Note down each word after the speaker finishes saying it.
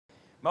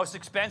Most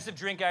expensive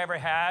drink I ever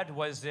had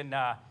was in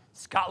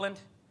Scotland.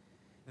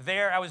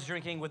 There I was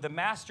drinking with the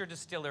master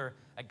distiller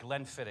at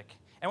Glenfiddich.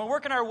 And we're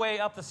working our way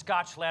up the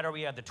Scotch ladder.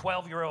 We had the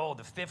 12-year-old,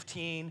 the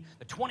 15,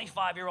 the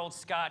 25-year-old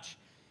Scotch.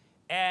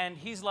 And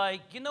he's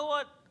like, you know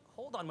what?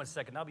 Hold on one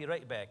second, I'll be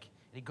right back.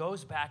 And he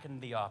goes back into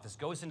the office,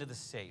 goes into the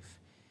safe,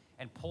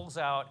 and pulls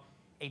out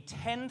a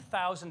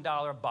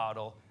 $10,000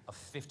 bottle of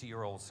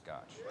 50-year-old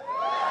Scotch.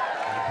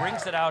 And he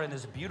brings it out in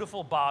this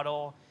beautiful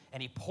bottle,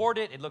 and he poured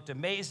it. It looked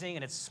amazing,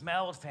 and it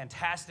smelled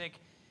fantastic.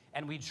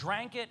 And we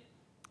drank it,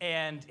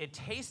 and it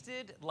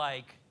tasted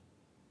like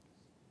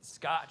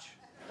Scotch.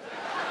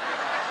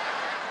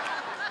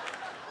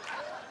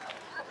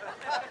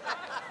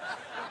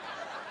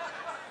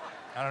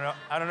 I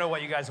don't know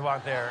what you guys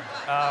want there.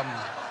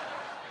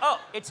 Oh,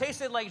 it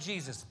tasted like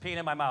Jesus peeing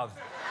in my mouth.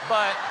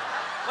 But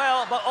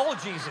old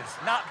Jesus,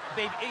 not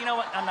baby. You know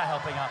what? I'm not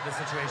helping out this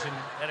situation.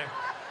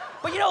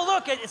 But you know,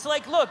 look, it's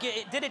like, look,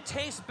 did it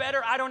taste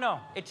better? I don't know.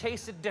 It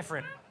tasted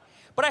different.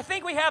 But I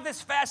think we have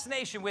this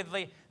fascination with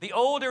the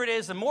older it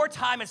is, the more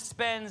time it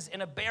spends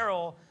in a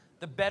barrel,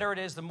 the better it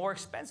is, the more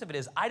expensive it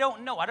is. I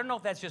don't know. I don't know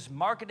if that's just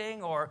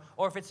marketing or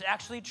if it's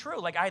actually true.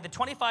 Like, I had the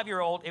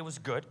 25-year-old, it was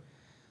good.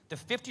 The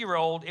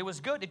 50-year-old, it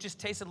was good. It just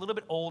tasted a little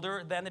bit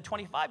older than the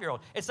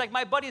 25-year-old. It's like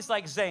my buddy's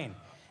like, Zane,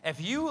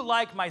 if you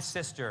like my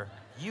sister,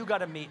 you got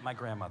to meet my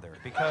grandmother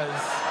because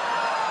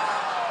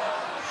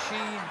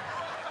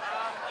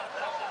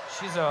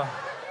she's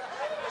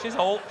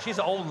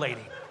an old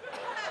lady.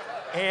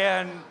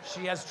 And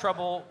she has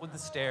trouble with the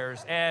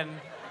stairs, and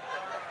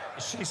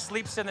she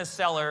sleeps in the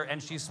cellar,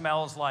 and she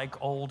smells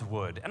like old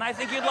wood. And I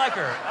think you'd like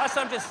her. That's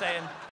what I'm just saying.